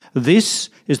This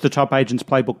is the Top Agents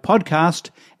Playbook Podcast,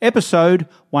 episode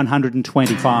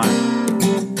 125.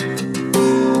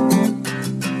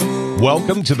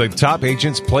 Welcome to the Top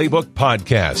Agents Playbook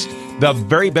Podcast, the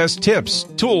very best tips,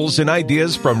 tools, and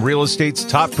ideas from real estate's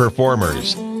top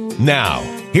performers. Now,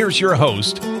 here's your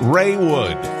host, Ray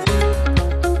Wood.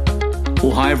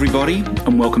 Well, hi everybody,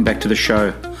 and welcome back to the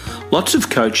show. Lots of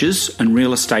coaches and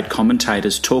real estate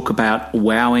commentators talk about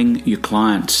wowing your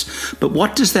clients. But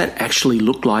what does that actually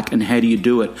look like and how do you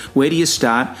do it? Where do you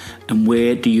start and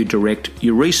where do you direct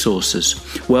your resources?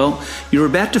 Well, you're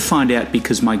about to find out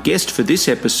because my guest for this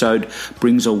episode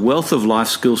brings a wealth of life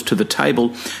skills to the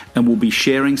table and will be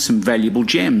sharing some valuable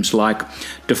gems like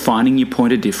defining your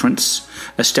point of difference,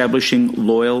 establishing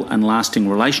loyal and lasting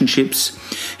relationships,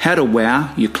 how to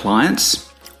wow your clients,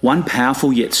 one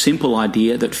powerful yet simple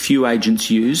idea that few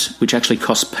agents use, which actually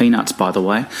costs peanuts, by the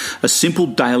way, a simple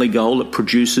daily goal that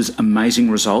produces amazing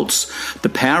results, the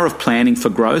power of planning for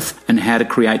growth and how to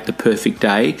create the perfect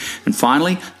day, and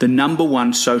finally, the number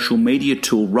one social media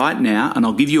tool right now, and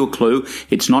I'll give you a clue,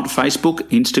 it's not Facebook,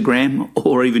 Instagram,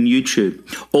 or even YouTube.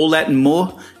 All that and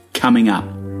more coming up.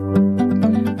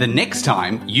 The next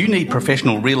time you need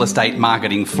professional real estate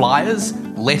marketing flyers,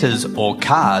 letters, or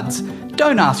cards,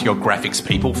 don't ask your graphics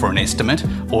people for an estimate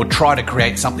or try to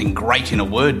create something great in a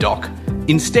Word doc.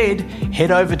 Instead, head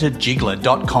over to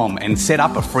Jigglar.com and set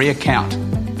up a free account.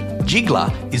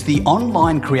 Jigglar is the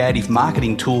online creative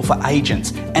marketing tool for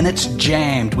agents, and it's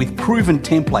jammed with proven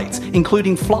templates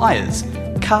including flyers,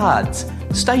 cards,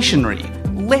 stationery,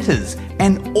 letters,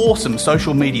 and awesome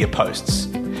social media posts.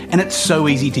 And it's so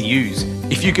easy to use.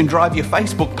 If you can drive your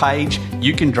Facebook page,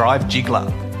 you can drive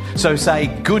Jigglar. So say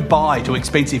goodbye to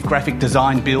expensive graphic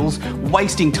design bills,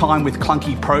 wasting time with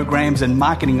clunky programs and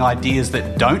marketing ideas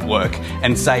that don't work,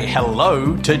 and say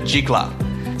hello to Jigglar.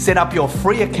 Set up your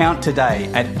free account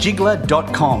today at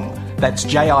Jigglar.com. That's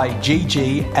Jigglar.com.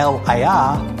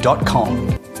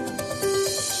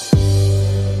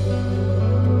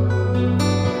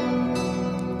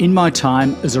 In my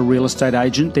time as a real estate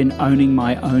agent, then owning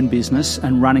my own business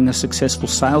and running a successful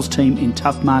sales team in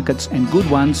tough markets and good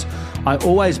ones, I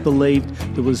always believed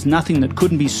there was nothing that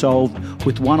couldn't be solved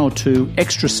with one or two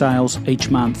extra sales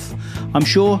each month. I'm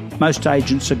sure most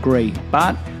agents agree,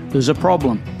 but there's a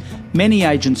problem. Many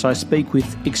agents I speak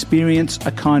with experience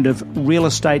a kind of real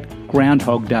estate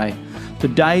Groundhog Day. The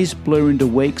days blur into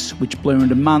weeks, which blur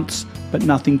into months, but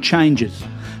nothing changes.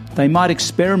 They might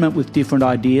experiment with different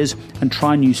ideas and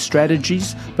try new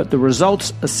strategies, but the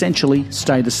results essentially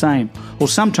stay the same, or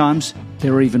sometimes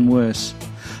they're even worse.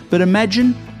 But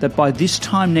imagine that by this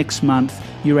time next month,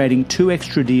 you're adding 2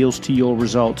 extra deals to your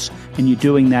results, and you're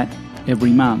doing that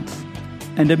every month.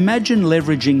 And imagine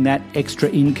leveraging that extra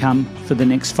income for the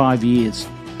next 5 years.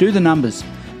 Do the numbers.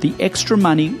 The extra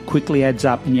money quickly adds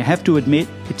up, and you have to admit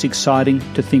it's exciting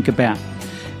to think about.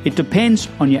 It depends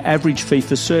on your average fee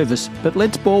for service, but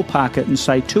let's ballpark it and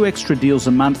say 2 extra deals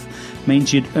a month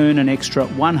means you'd earn an extra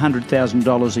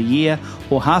 $100,000 a year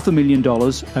or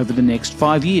 $500,000 over the next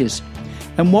 5 years.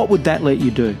 And what would that let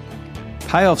you do?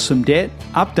 Pay off some debt,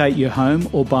 update your home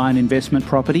or buy an investment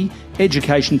property,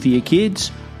 education for your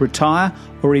kids, retire,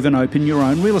 or even open your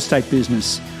own real estate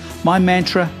business. My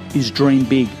mantra is dream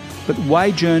big. But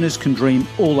wage earners can dream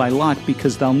all they like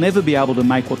because they'll never be able to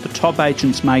make what the top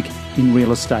agents make in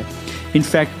real estate. In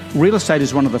fact, real estate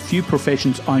is one of the few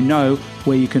professions I know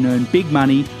where you can earn big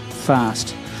money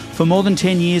fast. For more than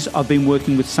 10 years, I've been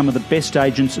working with some of the best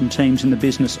agents and teams in the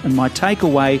business, and my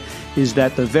takeaway is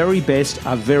that the very best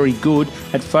are very good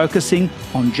at focusing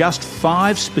on just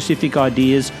 5 specific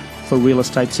ideas for real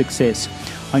estate success.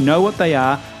 I know what they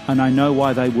are, and I know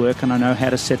why they work, and I know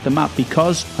how to set them up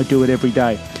because I do it every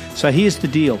day. So here's the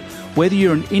deal. Whether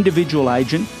you're an individual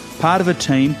agent, part of a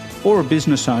team, or a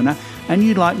business owner, and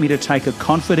you'd like me to take a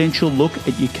confidential look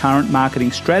at your current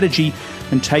marketing strategy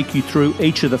and take you through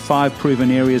each of the 5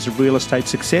 proven areas of real estate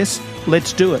success,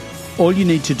 let's do it. All you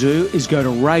need to do is go to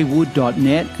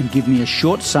raywood.net and give me a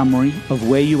short summary of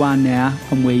where you are now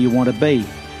and where you want to be.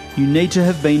 You need to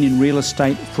have been in real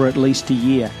estate for at least a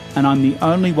year, and I'm the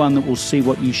only one that will see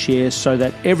what you share so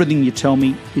that everything you tell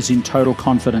me is in total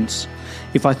confidence.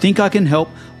 If I think I can help,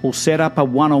 we'll set up a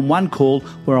one-on-one call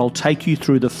where I'll take you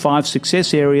through the 5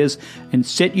 success areas and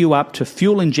set you up to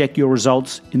fuel inject your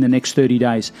results in the next 30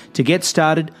 days. To get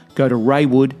started, go to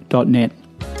raywood.net.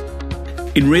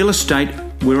 In real estate,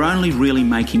 We're only really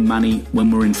making money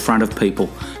when we're in front of people.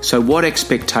 So what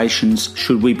expectations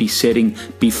should we be setting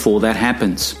before that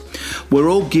happens? We're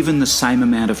all given the same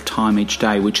amount of time each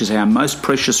day, which is our most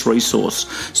precious resource.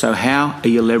 So how are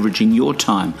you leveraging your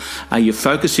time? Are you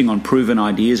focusing on proven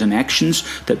ideas and actions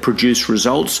that produce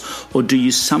results, or do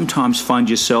you sometimes find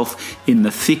yourself in the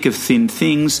thick of thin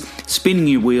things, spinning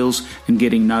your wheels and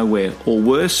getting nowhere, or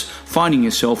worse, finding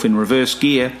yourself in reverse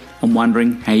gear and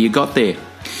wondering how you got there?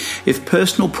 If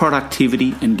personal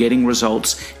productivity and getting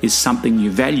results is something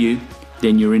you value,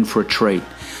 then you're in for a treat.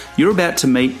 You're about to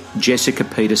meet Jessica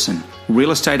Peterson, real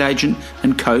estate agent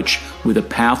and coach with a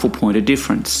powerful point of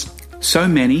difference. So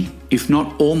many, if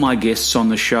not all my guests on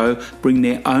the show, bring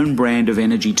their own brand of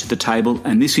energy to the table,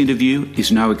 and this interview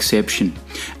is no exception.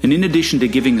 And in addition to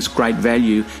giving us great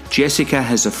value, Jessica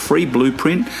has a free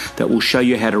blueprint that will show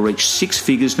you how to reach six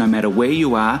figures no matter where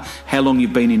you are, how long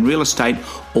you've been in real estate,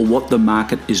 or what the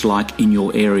market is like in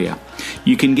your area.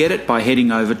 You can get it by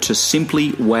heading over to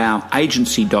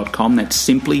simplywowagency.com. That's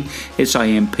simply,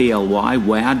 S-I-M-P-L-Y,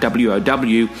 wow,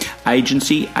 W-O-W,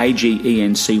 agency,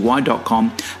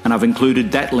 A-G-E-N-C-Y.com, and I've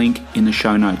included that link in the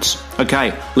show notes.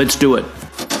 Okay, let's do it.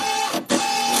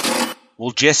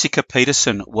 Well, Jessica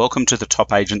Peterson, welcome to the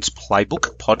Top Agents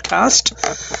Playbook podcast.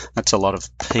 That's a lot of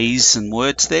P's and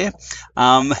words there.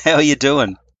 How are you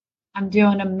doing? I'm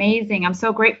doing amazing. I'm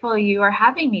so grateful you are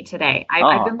having me today.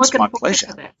 I've been looking forward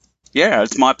to this. Yeah,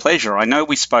 it's my pleasure. I know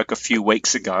we spoke a few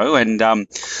weeks ago, and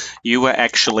you were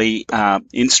actually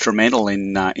instrumental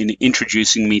in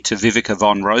introducing me to Vivica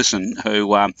von Rosen,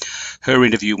 who her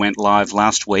interview went live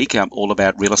last week, all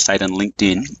about real estate and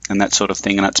LinkedIn and that sort of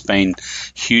thing, and it's been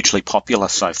hugely popular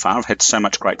so far. I've had so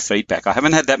much great feedback. I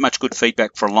haven't had that much good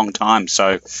feedback for a long time,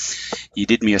 so you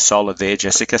did me a solid there,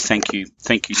 Jessica. Thank you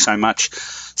so much.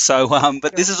 So,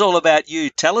 but this is all about you.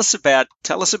 Tell us about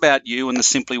you and the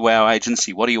Simply Wow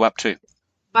agency. What are you up to?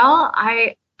 Well,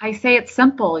 I say it's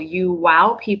simple. You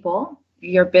wow people,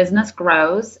 your business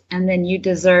grows, and then you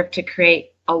deserve to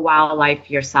create a wow life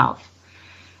yourself.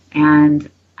 And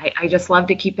I just love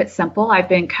to keep it simple. I've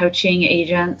been coaching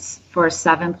agents for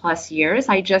 7+ years.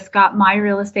 I just got my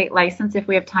real estate license. If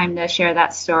we have time to share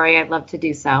that story, I'd love to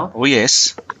do so. Oh,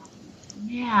 yes.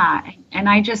 Yeah. And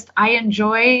I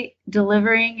enjoy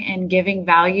delivering and giving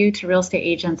value to real estate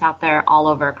agents out there all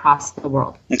over across the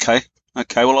world. Okay.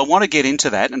 Well, I want to get into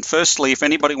that. And firstly, if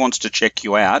anybody wants to check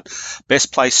you out,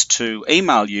 best place to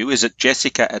email you is at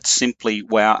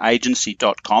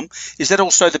jessica@simplywowagency.com. Is that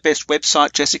also the best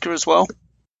website, Jessica, as well?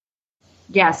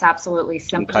 Yes, absolutely.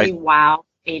 Simply Wow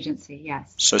Agency,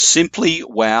 yes. So Simply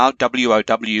Wow,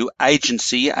 W-O-W,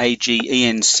 agency, A-G-E-N-C-Y.com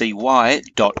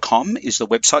is the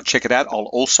website. Check it out. I'll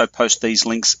also post these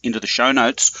links into the show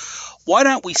notes. Why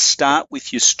don't we start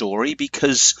with your story?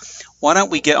 Because I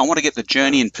want to get the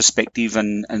journey in perspective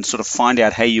and sort of find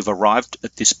out how you've arrived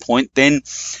at this point. Then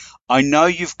I know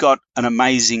you've got an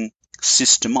amazing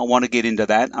system. I want to get into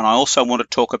that. And I also want to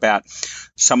talk about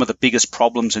some of the biggest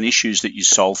problems and issues that you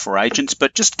solve for agents.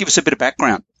 But just give us a bit of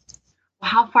background.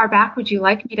 How far back would you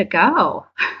like me to go?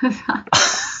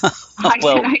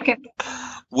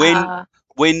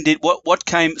 What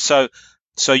came? So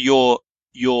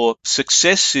your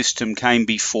success system came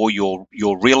before your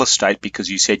real estate,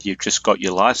 because you said you've just got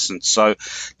your license. So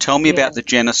tell me about the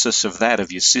genesis of that,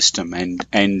 of your system, and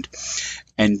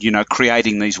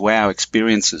creating these wow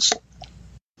experiences.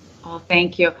 Oh,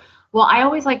 thank you. Well, I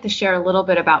always like to share a little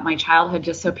bit about my childhood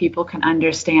just so people can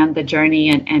understand the journey,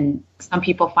 and some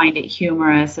people find it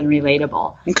humorous and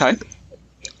relatable. Okay.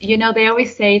 They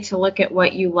always say to look at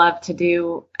what you love to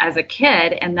do as a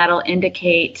kid, and that'll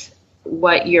indicate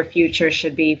what your future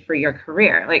should be for your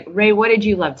career. Like, Ray, what did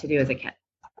you love to do as a kid?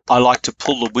 I like to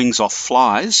pull the wings off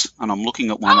flies, and I'm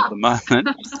looking at one at the moment.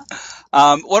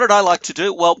 What did I like to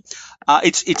do? Well,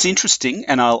 it's interesting,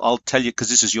 and I'll tell you because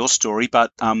this is your story,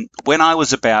 but when I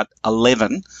was about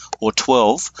 11 or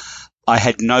 12, I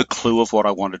had no clue of what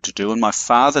I wanted to do, and my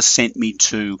father sent me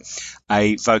to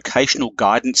a vocational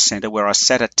guidance center where I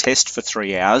sat a test for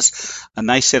 3 hours, and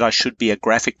they said I should be a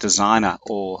graphic designer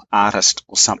or artist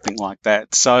or something like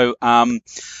that. So I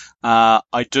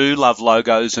do love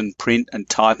logos and print and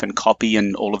type and copy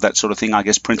and all of that sort of thing. I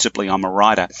guess principally I'm a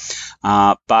writer,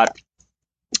 but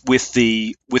with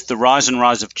the rise and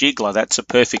rise of Jigglar, that's a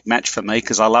perfect match for me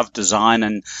because I love design,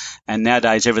 and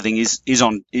nowadays everything is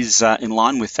in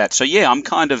line with that. So yeah, I'm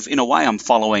kind of, in a way, I'm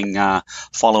following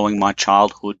my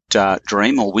childhood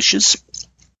dream or wishes.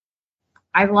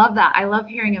 I love that. I love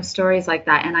hearing of stories like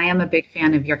that, and I am a big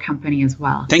fan of your company as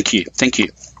well. Thank you.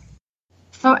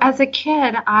 So as a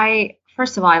kid,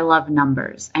 first of all, I love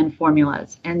numbers and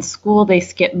formulas. In school, they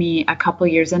skipped me a couple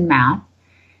years in math.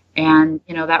 And,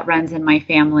 that runs in my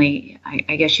family.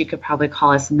 I guess you could probably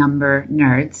call us number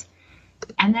nerds.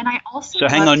 And then I also... So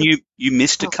hang on, you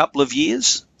missed a couple of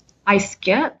years? I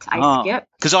skipped.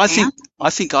 Because I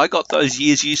think I got those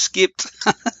years you skipped.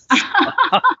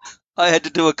 I had to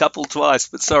do a couple twice,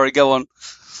 but sorry, go on.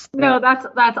 No, that's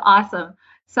awesome.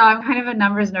 So I'm kind of a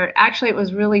numbers nerd. Actually, it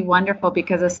was really wonderful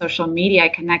because of social media. I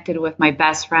connected with my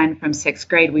best friend from 6th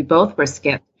grade. We both were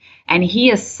skipped. And he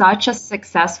is such a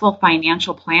successful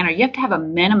financial planner. You have to have a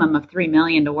minimum of $3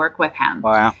 million to work with him.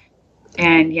 Wow.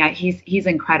 And yeah, he's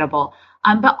incredible.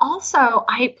 But also,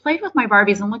 I played with my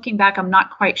Barbies, and looking back, I'm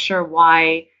not quite sure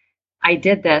why I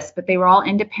did this, but they were all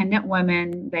independent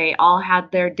women. They all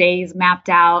had their days mapped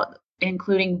out,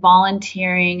 including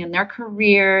volunteering and their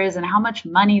careers and how much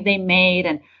money they made.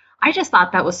 And I just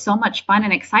thought that was so much fun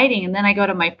and exciting. And then I go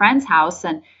to my friend's house,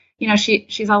 and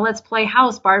she's all, let's play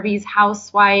house, Barbie's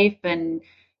housewife and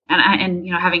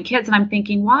having kids. And I'm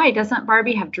thinking, why doesn't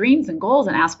Barbie have dreams and goals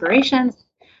and aspirations?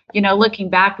 Looking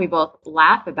back, we both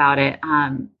laugh about it.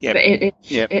 But it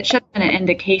should have been an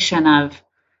indication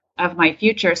of my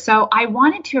future. So I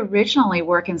wanted to originally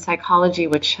work in psychology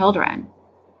with children.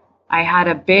 I had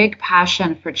a big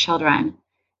passion for children.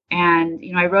 And,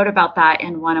 I wrote about that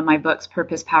in one of my books,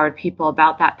 Purpose Powered People,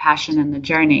 about that passion and the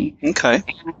journey. Okay.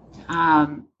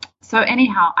 And, so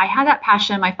anyhow, I had that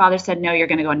passion. My father said, no, you're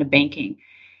going to go into banking.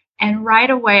 And right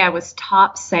away, I was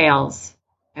top sales.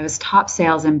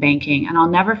 In banking. And I'll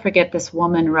never forget, this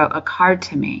woman wrote a card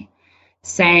to me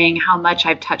saying how much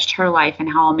I've touched her life and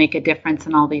how I'll make a difference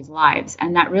in all these lives.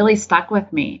 And that really stuck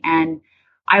with me. And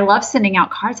I love sending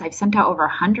out cards. I've sent out over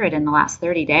 100 in the last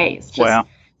 30 days. Wow.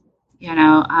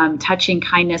 Touching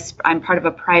kindness. I'm part of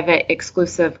a private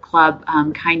exclusive club,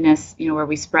 kindness, where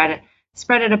we spread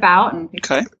it about. And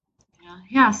okay.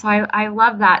 So I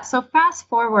love that. So fast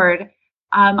forward,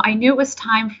 I knew it was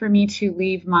time for me to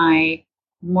leave my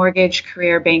mortgage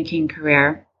career, banking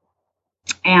career.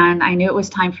 And I knew it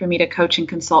was time for me to coach and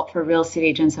consult for real estate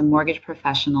agents and mortgage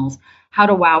professionals, how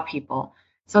to wow people.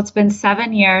 So it's been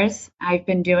 7 years. I've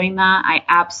been doing that. I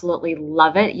absolutely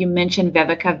love it. You mentioned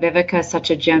Vivica. Vivica is such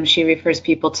a gem. She refers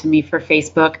people to me for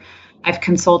Facebook. I've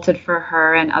consulted for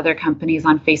her and other companies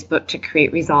on Facebook to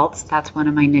create results. That's one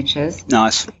of my niches.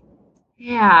 Nice.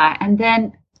 Yeah. And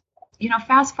then,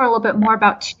 fast forward a little bit more,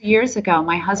 about 2 years ago,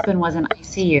 my husband was in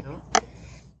ICU.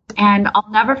 And I'll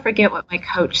never forget what my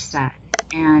coach said.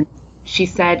 And she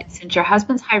said, since your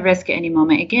husband's high risk at any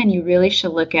moment, again, you really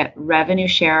should look at revenue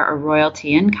share or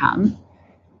royalty income.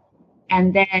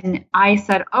 And then I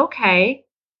said, okay,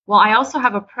 well, I also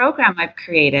have a program I've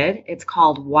created. It's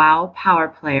called Wow Power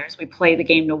Players. We play the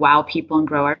game to wow people and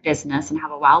grow our business and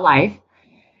have a wow life.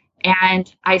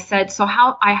 And I said,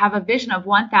 I have a vision of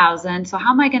 1,000. So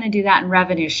how am I going to do that in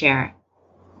revenue share?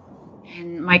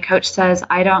 And my coach says,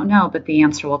 I don't know, but the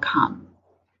answer will come.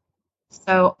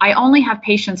 So I only have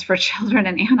patience for children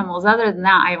and animals. Other than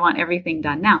that, I want everything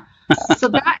done now. So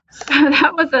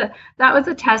that was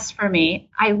a test for me.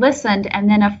 I listened, and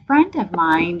then a friend of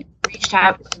mine reached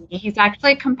out to me. He's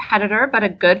actually a competitor, but a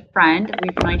good friend.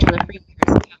 We've known each other for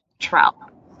years. Trell.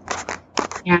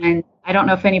 And I don't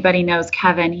know if anybody knows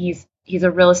Kevin. He's a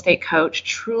real estate coach,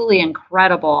 truly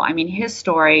incredible. I mean, his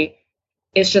story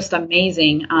is just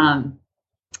amazing.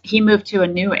 He moved to a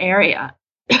new area.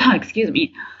 Excuse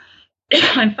me.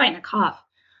 I'm fighting a cough.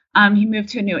 He moved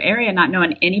to a new area, not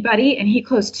knowing anybody, and he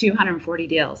closed 240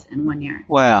 deals in 1 year.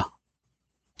 Wow.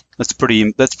 That's pretty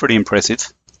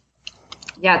impressive.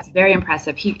 Yeah, it's very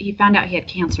impressive. He found out he had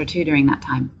cancer too during that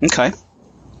time. Okay.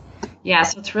 Yeah,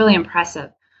 so it's really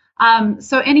impressive.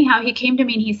 So anyhow, he came to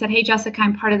me and he said, hey, Jessica,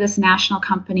 I'm part of this national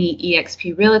company,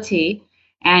 eXp Realty.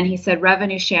 And he said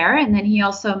revenue share. And then he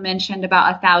also mentioned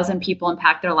about 1,000 people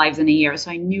impact their lives in a year. So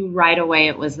I knew right away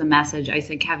it was the message. I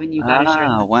said, Kevin, you got to share.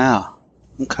 Oh, wow.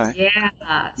 Okay.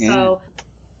 Yeah. So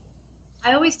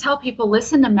I always tell people,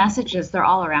 listen to messages. They're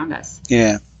all around us.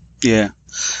 Yeah. Yeah.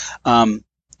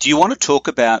 Do you want to talk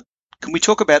about, can we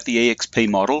talk about the eXp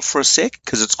model for a sec?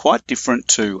 Because it's quite different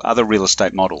to other real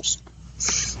estate models.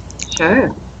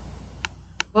 Sure.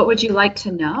 What would you like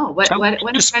to know? What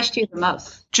impressed you the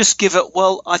most? Just give it.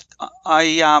 Well,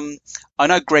 I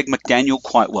know Greg McDaniel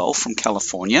quite well from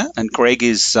California, and Greg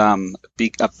is a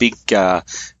big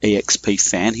eXp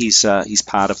fan. He's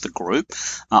part of the group.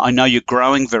 I know you're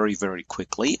growing very, very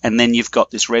quickly, and then you've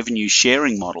got this revenue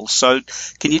sharing model. So,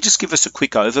 can you just give us a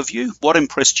quick overview? What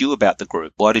impressed you about the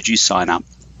group? Why did you sign up?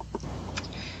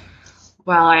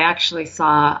 Well, I actually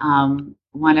saw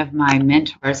one of my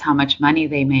mentors, how much money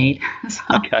they made.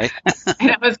 Okay. And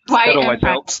it was quite that always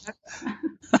helps.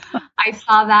 I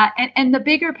saw that. And the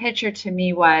bigger picture to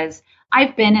me was,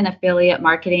 I've been in affiliate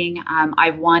marketing.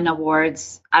 I've won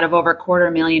awards out of over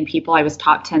 250,000 people. I was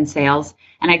top 10 sales,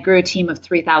 and I grew a team of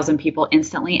 3,000 people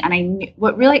instantly. And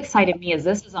what really excited me is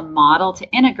this is a model to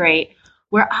integrate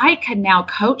where I could now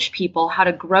coach people how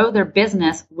to grow their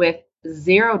business with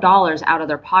 $0 out of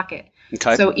their pocket.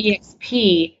 Okay. So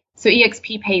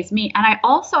EXP pays me. And I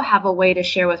also have a way to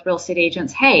share with real estate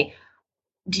agents, hey,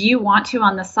 do you want to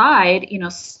on the side,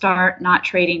 start not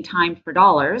trading time for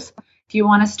dollars? Do you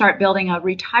want to start building a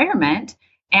retirement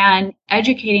and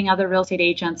educating other real estate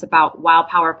agents about wow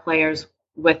power players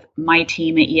with my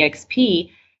team at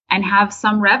EXP and have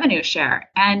some revenue share?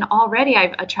 And already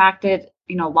I've attracted,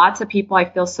 lots of people. I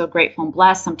feel so grateful and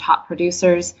blessed. Some top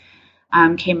producers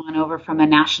came on over from a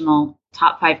national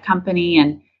top 5 company,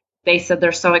 and they said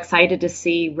they're so excited to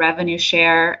see revenue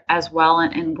share as well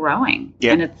and growing.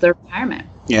 Yeah. And it's their retirement.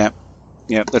 Yeah.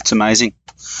 That's amazing.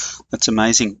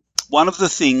 One of the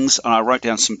things, and I wrote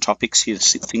down some topics here,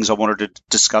 things I wanted to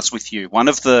discuss with you. One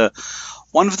of the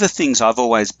things I've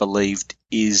always believed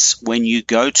is when you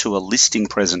go to a listing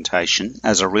presentation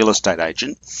as a real estate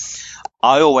agent,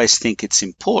 I always think it's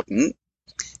important,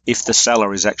 if the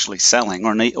seller is actually selling,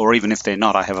 or even if they're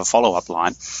not, I have a follow-up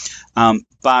line,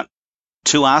 but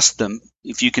to ask them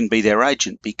if you can be their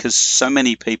agent, because so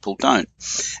many people don't.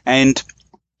 And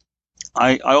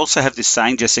I also have this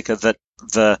saying, Jessica, that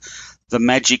the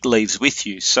magic leaves with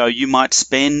you. So you might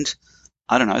spend,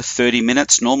 30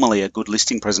 minutes. Normally a good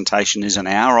listing presentation is an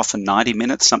hour, often 90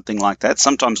 minutes, something like that,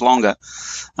 sometimes longer.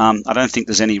 I don't think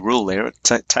there's any rule there.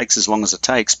 It takes as long as it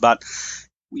takes. But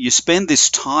you spend this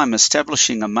time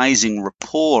establishing amazing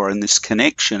rapport and this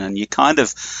connection, and you're kind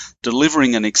of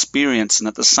delivering an experience, and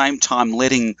at the same time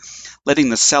letting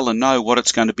the seller know what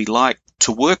it's going to be like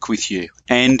to work with you.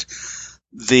 And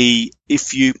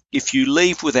if you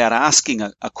leave without asking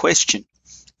a question,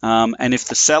 and if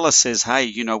the seller says, hey,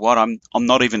 you know what, I'm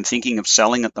not even thinking of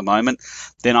selling at the moment,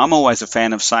 then I'm always a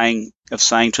fan of saying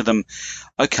to them,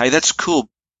 okay, that's cool,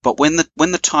 but when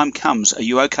the time comes, are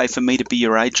you okay for me to be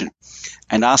your agent?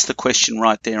 And ask the question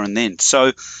right there and then.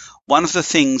 So one of the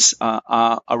things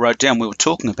I wrote down we were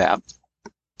talking about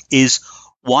is,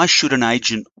 why should an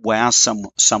agent wow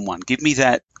someone? Give me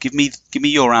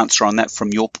your answer on that from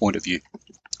your point of view.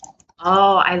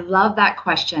 Oh, I love that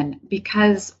question,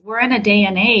 because we're in a day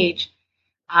and age.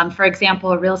 For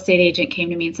example, a real estate agent came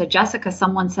to me and said, Jessica,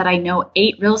 someone said I know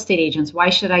 8 real estate agents. Why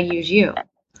should I use you?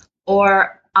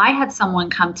 Or I had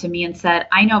someone come to me and said,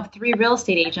 I know of 3 real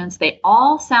estate agents. They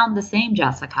all sound the same,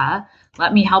 Jessica.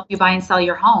 Let me help you buy and sell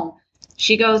your home.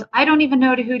 She goes, I don't even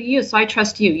know who to use, so I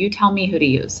trust you. You tell me who to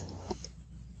use.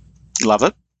 Love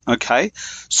it. Okay.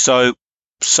 So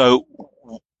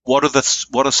what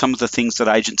are some of the things that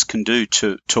agents can do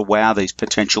to wow these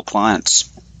potential clients?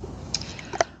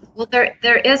 Well,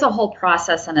 there is a whole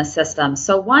process and a system.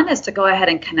 So one is to go ahead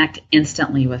and connect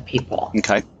instantly with people.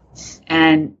 Okay.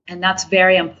 And that's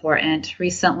very important.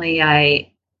 Recently,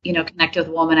 I connected with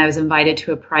a woman. I was invited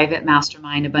to a private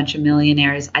mastermind, a bunch of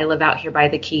millionaires. I live out here by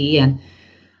the Key, and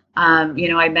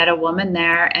I met a woman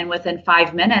there, and within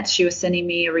 5 minutes, she was sending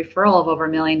me a referral of over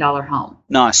 $1 million home.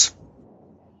 Nice.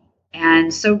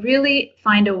 And so really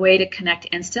find a way to connect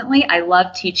instantly. I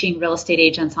love teaching real estate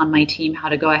agents on my team how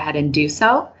to go ahead and do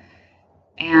so.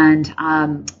 And,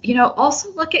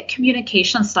 also look at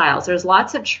communication styles. There's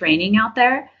lots of training out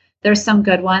there. There's some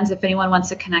good ones. If anyone wants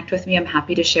to connect with me, I'm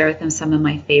happy to share with them some of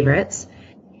my favorites.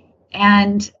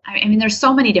 And there's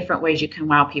so many different ways you can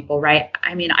wow people, right?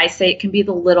 I say it can be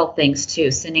the little things too,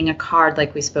 sending a card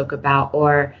like we spoke about,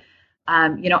 or,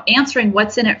 answering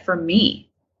what's in it for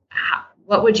me.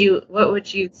 What would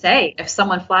you say if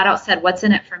someone flat out said, what's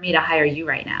in it for me to hire you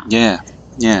right now? Yeah.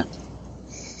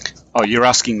 Oh, you're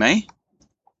asking me?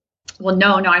 Well,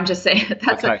 no, I'm just saying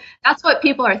that's okay. That's what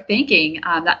people are thinking.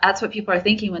 That's what people are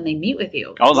thinking when they meet with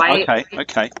you. Oh,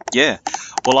 okay. Yeah.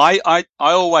 Well, I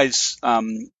always,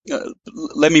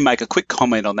 let me make a quick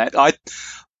comment on that.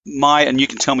 And you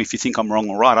can tell me if you think I'm wrong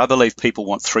or right. I believe people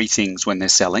want 3 things when they're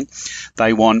selling.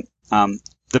 They want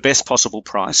the best possible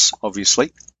price,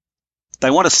 obviously. They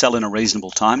want to sell in a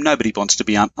reasonable time. Nobody wants to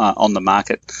be on the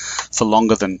market for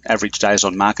longer than average days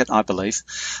on market, I believe.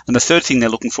 And the third thing they're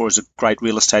looking for is a great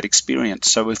real estate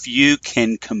experience. So if you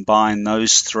can combine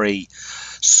those 3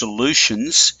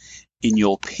 solutions in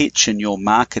your pitch and your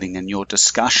marketing and your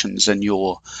discussions and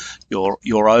your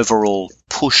overall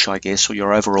push, I guess, or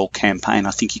your overall campaign,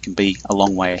 I think you can be a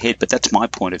long way ahead. But that's my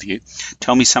point of view.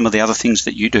 Tell me some of the other things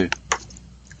that you do.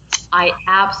 I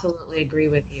absolutely agree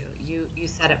with you. You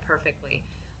said it perfectly.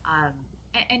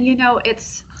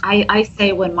 It's I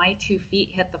say when my 2 feet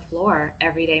hit the floor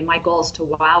every day, my goal is to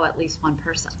wow at least one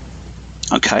person.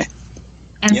 Okay.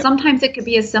 And sometimes it could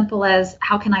be as simple as,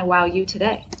 how can I wow you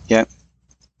today? Yep.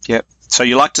 So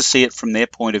you like to see it from their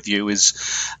point of view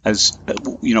as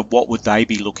what would they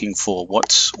be looking for?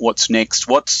 What's next?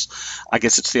 I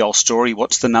guess it's the old story.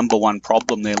 What's the number one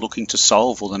problem they're looking to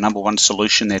solve, or the number one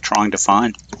solution they're trying to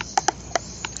find?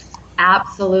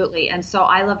 Absolutely. And so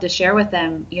I love to share with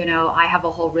them, I have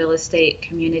a whole real estate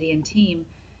community and team,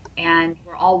 and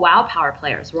we're all wow power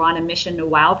players. We're on a mission to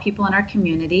wow people in our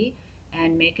community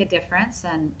and make a difference.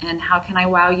 And how can I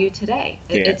wow you today?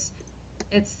 It's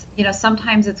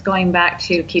sometimes it's going back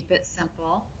to keep it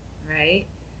simple, right?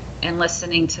 And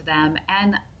listening to them.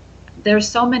 And there's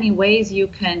so many ways you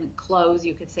can close,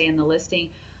 you could say, in the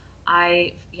listing.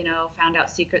 I, found out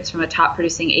secrets from a top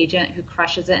producing agent who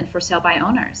crushes it in for sale by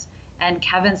owners. And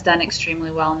Kevin's done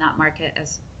extremely well in that market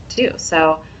as too.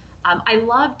 So I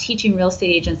love teaching real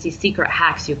estate agents these secret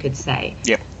hacks, you could say.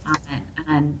 Yep.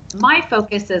 And my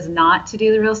focus is not to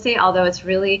do the real estate, although it's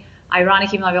really ironic.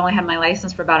 Even though I've only had my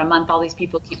license for about a month, all these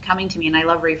people keep coming to me, and I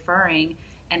love referring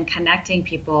and connecting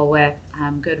people with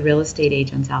good real estate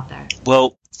agents out there.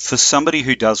 Well, for somebody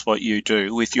who does what you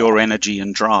do with your energy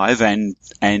and drive and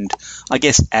I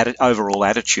guess overall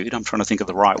attitude, I'm trying to think of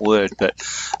the right word, but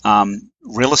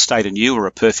real estate and you are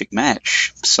a perfect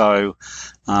match. So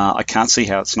I can't see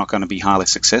how it's not going to be highly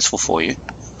successful for you.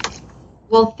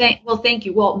 Well, thank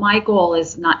you. Well, my goal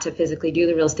is not to physically do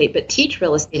the real estate, but teach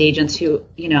real estate agents who,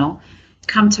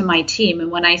 come to my team.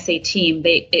 And when I say team,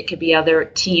 it could be other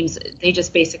teams. They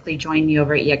just basically join me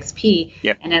over at EXP.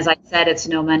 Yep. And as I said, it's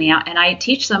no money out. And I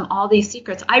teach them all these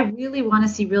secrets. I really want to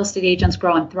see real estate agents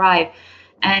grow and thrive.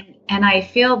 And I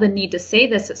feel the need to say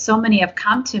this, that so many have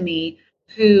come to me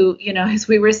who, as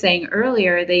we were saying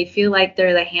earlier, they feel like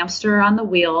they're the hamster on the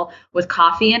wheel with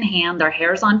coffee in hand, their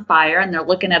hair's on fire, and they're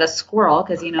looking at a squirrel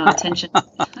because, attention.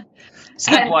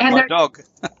 Sounds like my dog.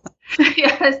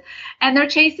 Yes, and they're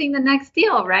chasing the next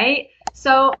deal, right?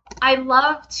 So I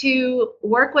love to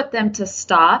work with them to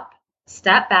stop,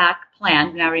 step back,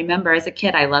 plan. Now, remember, as a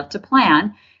kid, I love to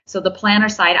plan. So the planner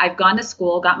side, I've gone to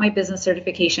school, got my business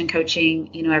certification,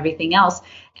 coaching, everything else,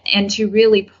 and to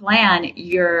really plan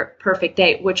your perfect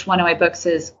day, which one of my books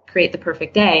is Create the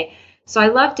Perfect Day. So I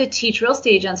love to teach real estate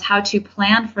agents how to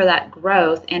plan for that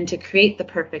growth and to create the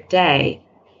perfect day.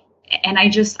 And I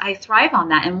thrive on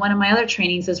that. And one of my other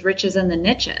trainings is Riches in the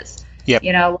Niches. Yep.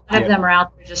 A lot of them are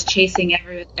out there just chasing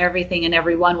everything and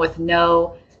everyone with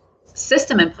no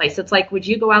system in place. It's like, would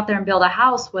you go out there and build a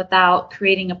house without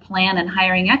creating a plan and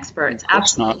hiring experts?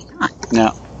 Absolutely not.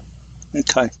 No.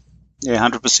 Okay. Yeah,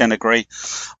 100% agree.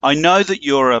 I know that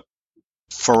you're a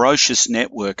ferocious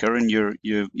networker and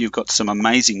you've got some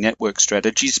amazing network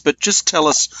strategies, but just tell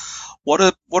us, what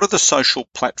are the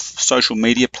social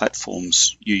media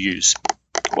platforms you use?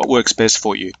 What works best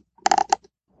for you?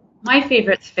 My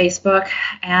favorite's Facebook,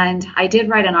 and I did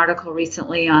write an article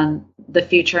recently on the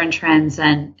future and trends,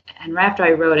 and right after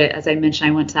I wrote it, as I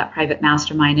mentioned, I went to that private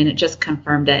mastermind, and it just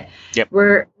confirmed it. Yep.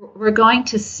 We're going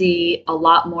to see a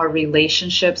lot more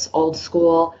relationships, old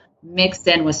school, mixed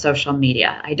in with social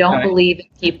media. I don't believe in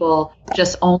people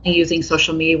just only using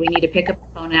social media. We need to pick up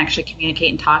the phone and actually communicate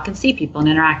and talk and see people and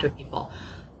interact with people.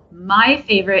 My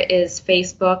favorite is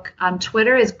Facebook.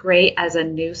 Twitter is great as a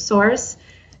news source.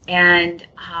 And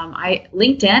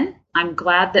LinkedIn, I'm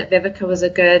glad that Vivica was a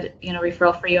good,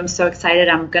 referral for you. I'm so excited.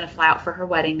 I'm going to fly out for her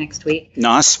wedding next week.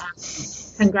 Nice.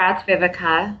 Congrats,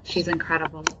 Vivica. She's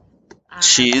incredible.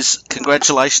 She is.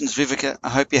 Congratulations, Vivica. I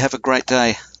hope you have a great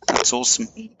day. That's awesome.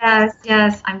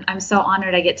 Yes. I'm so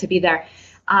honored I get to be there.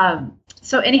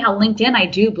 So anyhow, LinkedIn, I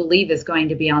do believe is going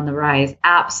to be on the rise.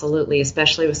 Absolutely,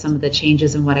 especially with some of the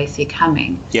changes and what I see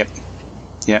coming. Yep.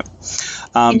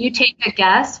 Can you take a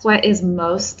guess what is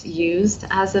most used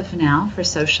as of now for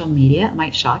social media? It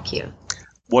might shock you.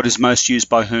 What is most used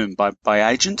by whom? By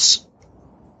agents?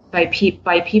 By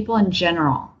people in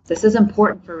general. This is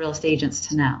important for real estate agents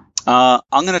to know.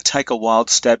 I'm going to take a wild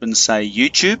stab and say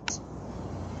YouTube.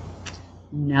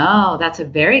 No, that's a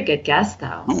very good guess,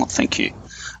 though. Oh, thank you.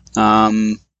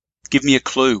 Give me a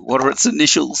clue. What are its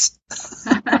initials?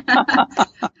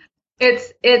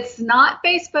 It's not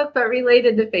Facebook, but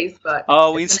related to Facebook.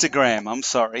 Oh, Instagram. I'm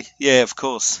sorry. Yeah, of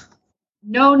course.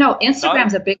 No.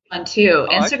 Instagram's a big one, too.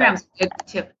 Oh, Instagram's a big one,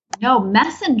 too. No,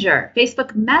 Messenger.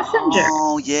 Facebook Messenger.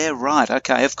 Oh, yeah, right.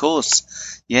 Okay, of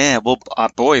course. Yeah, well,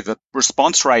 boy, the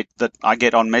response rate that I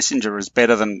get on Messenger is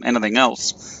better than anything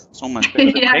else. It's almost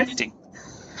better than texting.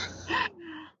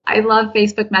 I love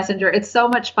Facebook Messenger. It's so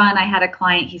much fun. I had a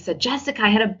client, he said, Jessica, I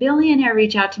had a billionaire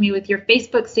reach out to me with your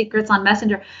Facebook secrets on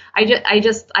Messenger.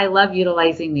 I love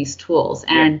utilizing these tools.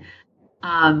 And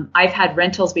I've had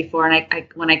rentals before, and I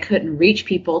when I couldn't reach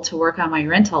people to work on my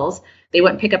rentals, they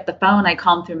wouldn't pick up the phone. I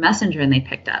called them through Messenger, and they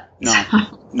picked up.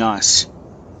 Nice.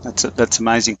 That's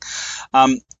amazing.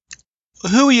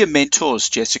 Who are your mentors,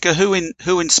 Jessica?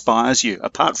 Who inspires you,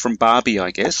 apart from Barbie,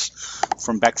 I guess,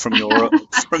 from your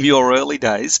from your early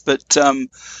days? But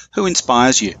who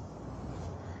inspires you?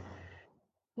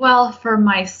 Well, for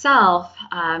myself,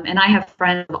 and I have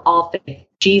friends of all faiths,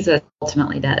 Jesus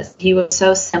ultimately does. He was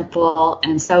so simple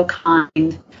and so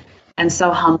kind and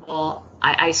so humble.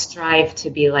 I strive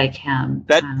to be like him.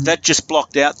 That just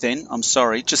blocked out then. I'm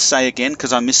sorry. Just say again,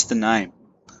 because I missed the name.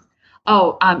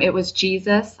 It was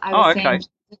Jesus. I was okay. saying,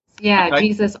 yeah, okay.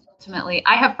 Jesus ultimately.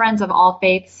 I have friends of all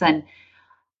faiths, and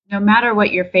no matter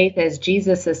what your faith is,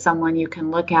 Jesus is someone you can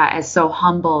look at as so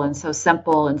humble and so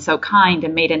simple and so kind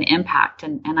and made an impact,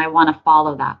 and I want to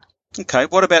follow that. Okay.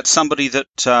 What about somebody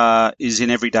that is in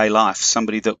everyday life,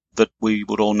 somebody that we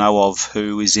would all know of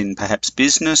who is in perhaps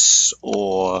business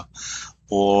or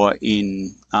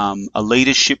in a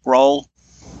leadership role?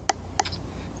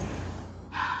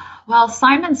 Well,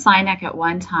 Simon Sinek at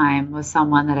one time was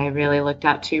someone that I really looked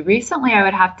up to. Recently, I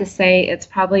would have to say it's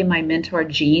probably my mentor,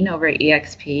 Gene, over at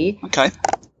EXP. Okay.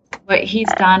 What he's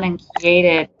done and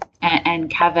created, and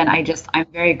Kevin, I'm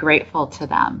very grateful to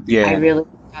them. Yeah. I really look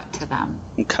up to them.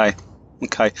 Okay.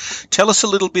 Tell us a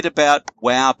little bit about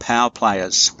WOW Power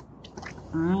Players.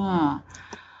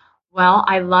 Well,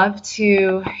 I love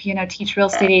to, teach real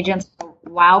estate agents to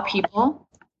wow people,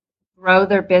 grow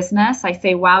their business. I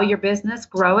say, wow your business,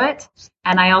 grow it.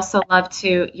 And I also love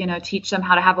to, teach them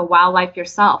how to have a wow life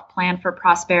yourself, plan for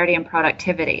prosperity and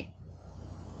productivity.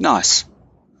 Nice.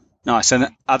 And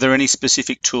are there any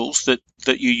specific tools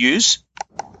that you use?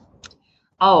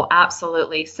 Oh,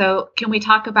 absolutely. So can we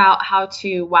talk about how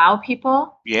to wow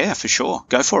people? Yeah, for sure.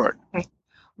 Go for it. Okay.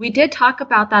 We did talk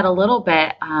about that a little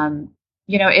bit.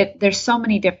 There's so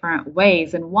many different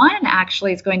ways. And one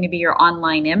actually is going to be your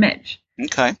online image.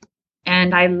 Okay.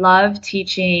 And I love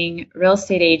teaching real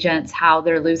estate agents how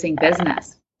they're losing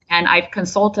business. And I've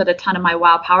consulted a ton of my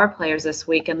WOW Power Players this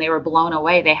week, and they were blown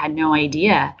away. They had no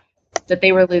idea that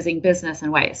they were losing business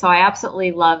in ways. So I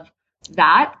absolutely love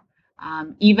that. Are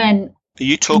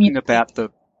you talking about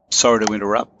sorry to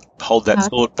interrupt, hold that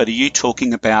thought, but are you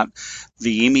talking about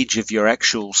the image of your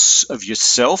of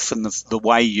yourself and the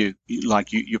way your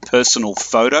personal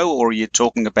photo, or are you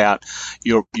talking about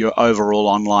your overall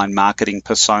online marketing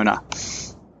persona?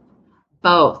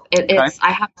 Both.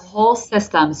 I have a whole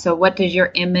system. So what does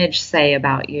your image say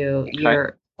about you? Okay.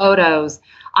 Your photos.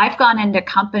 I've gone into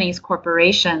companies,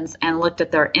 corporations, and looked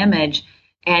at their image,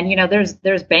 and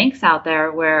there's banks out there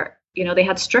where they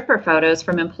had stripper photos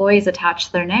from employees attached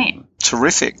to their name.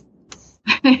 Terrific.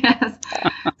 Yes.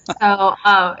 So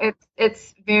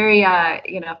it's very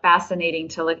fascinating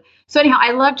to look. So anyhow,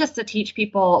 I love just to teach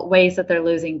people ways that they're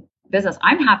losing business.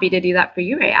 I'm happy to do that for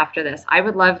you, Ray, after this. I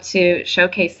would love to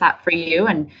showcase that for you,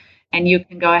 and you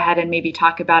can go ahead and maybe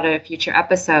talk about it in a future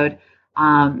episode.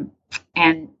 And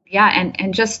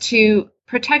just to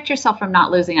protect yourself from not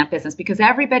losing that business, because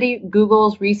everybody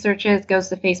Googles, researches, goes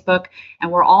to Facebook, and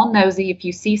we're all nosy. If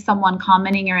you see someone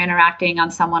commenting or interacting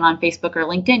on someone on Facebook or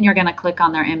LinkedIn, you're going to click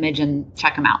on their image and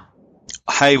check them out.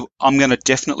 Hey, I'm going to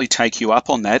definitely take you up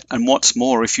on that. And what's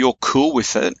more, if you're cool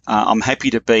with it, I'm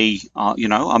happy to be,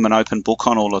 I'm an open book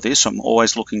on all of this. I'm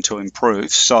always looking to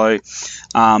improve. So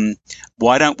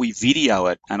why don't we video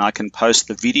it, and I can post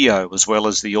the video as well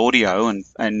as the audio, and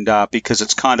because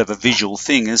it's kind of a visual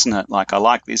thing, isn't it? Like, I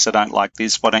like this, I don't like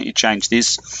this. Why don't you change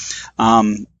this?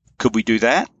 Could we do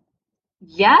that?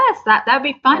 Yes, that'd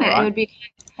be fun. Right. It would be.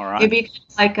 All right. It'd be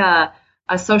like a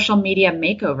social media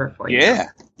makeover for you.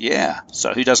 Yeah.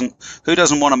 So who doesn't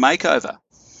want a makeover?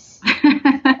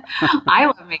 I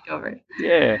love makeovers.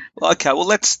 Yeah. Okay. Well,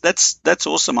 that's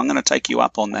awesome. I'm going to take you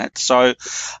up on that. So,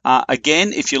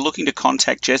 again, if you're looking to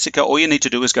contact Jessica, all you need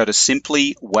to do is go to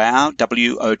simplywow,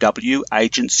 WOW,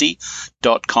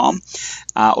 agency.com,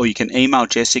 or you can email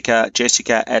Jessica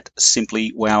at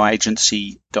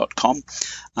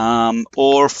simplywowagency.com,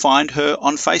 or find her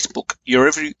on Facebook.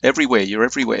 You're everywhere. You're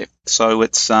everywhere. So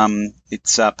it's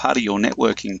part of your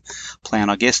networking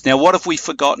plan, I guess. Now, what have we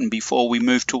forgotten before we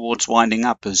move towards winding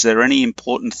up? Is there any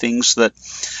important things that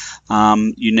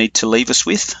you need to leave us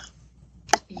with?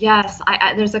 Yes,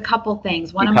 there's a couple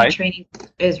things. One of my trainings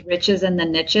is riches in the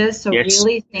niches. So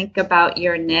really think about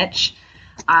your niche.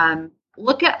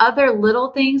 Look at other little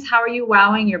things. How are you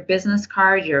wowing your business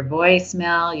card, your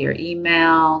voicemail, your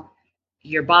email,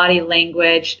 your body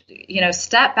language?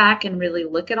 Step back and really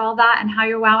look at all that and how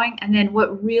you're wowing. And then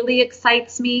what really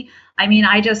excites me,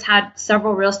 I just had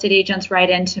several real estate agents write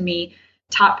into me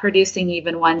top producing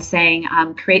even one saying,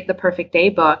 Create the Perfect Day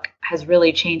book has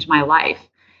really changed my life.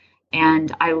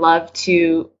 And I love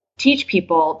to teach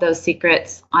people those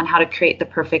secrets on how to create the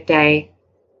perfect day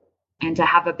and to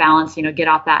have a balance, get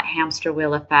off that hamster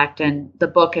wheel effect. And the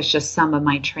book is just some of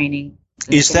my training.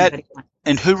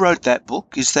 And who wrote that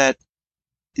book? Is that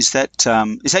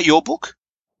your book?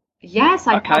 Yes,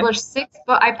 I published 6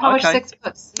 books. I published 6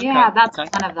 books. Yeah, that's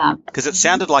one of them. Because it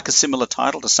sounded like a similar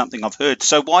title to something I've heard.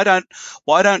 So why don't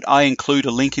I include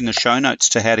a link in the show notes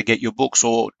to how to get your books,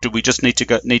 or do we just need to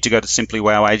go to Simply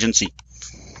Wow Agency?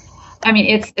 I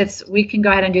mean, it's we can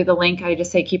go ahead and do the link. I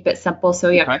just say keep it simple. So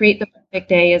yeah, Create the Perfect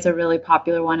Day is a really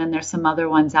popular one, and there's some other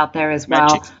ones out there as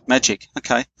well. Magic.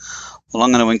 Okay. Well,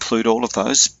 I'm going to include all of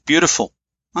those. Beautiful.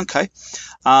 Okay.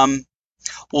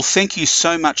 Well, thank you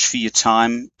so much for your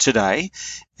time today.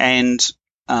 And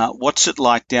what's it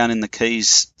like down in the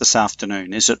Keys this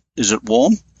afternoon? Is it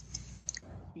warm?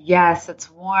 Yes, it's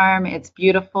warm. It's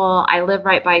beautiful. I live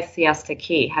right by Siesta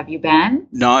Key. Have you been?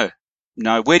 No.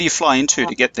 Where do you fly into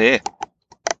to get there?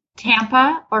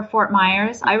 Tampa or Fort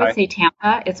Myers. I would say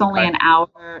Tampa. It's only an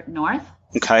hour north.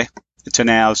 Okay. It's an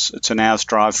hour's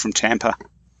drive from Tampa.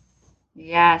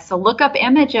 Yeah. So look up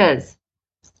images.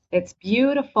 It's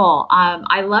beautiful.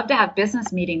 I love to have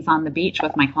business meetings on the beach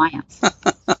with my clients.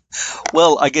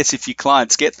 Well, I guess if your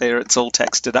clients get there, it's all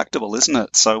tax deductible, isn't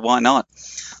it? So why not?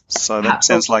 So that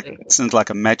sounds like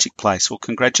a magic place. Well,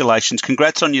 congratulations.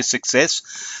 Congrats on your success.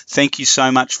 Thank you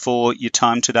so much for your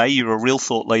time today. You're a real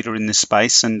thought leader in this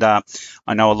space, and I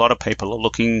know a lot of people are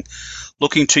looking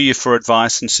to you for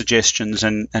advice and suggestions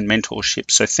and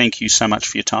mentorship. So thank you so much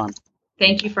for your time.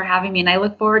 Thank you for having me, and I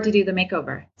look forward to do the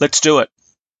makeover. Let's do it.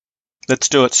 Let's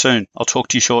do it soon. I'll talk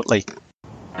to you shortly.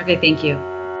 Okay, thank you.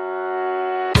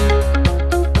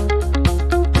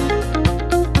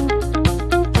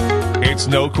 It's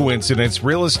no coincidence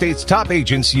real estate's top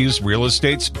agents use real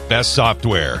estate's best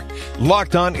software.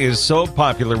 Locked On is so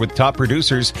popular with top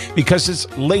producers because it's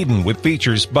laden with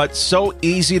features, but so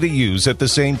easy to use at the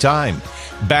same time.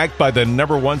 Backed by the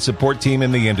 #1 support team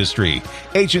in the industry,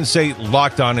 agents say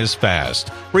Locked On is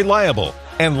fast, reliable,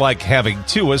 and like having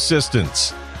 2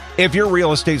 assistants. If your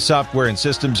real estate software and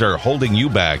systems are holding you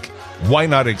back, why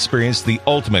not experience the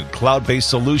ultimate cloud-based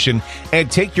solution and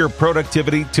take your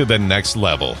productivity to the next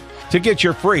level? To get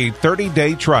your free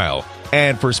 30-day trial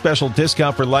and for special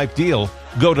discount for life deal,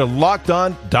 go to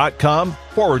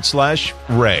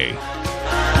lockedon.com/Ray.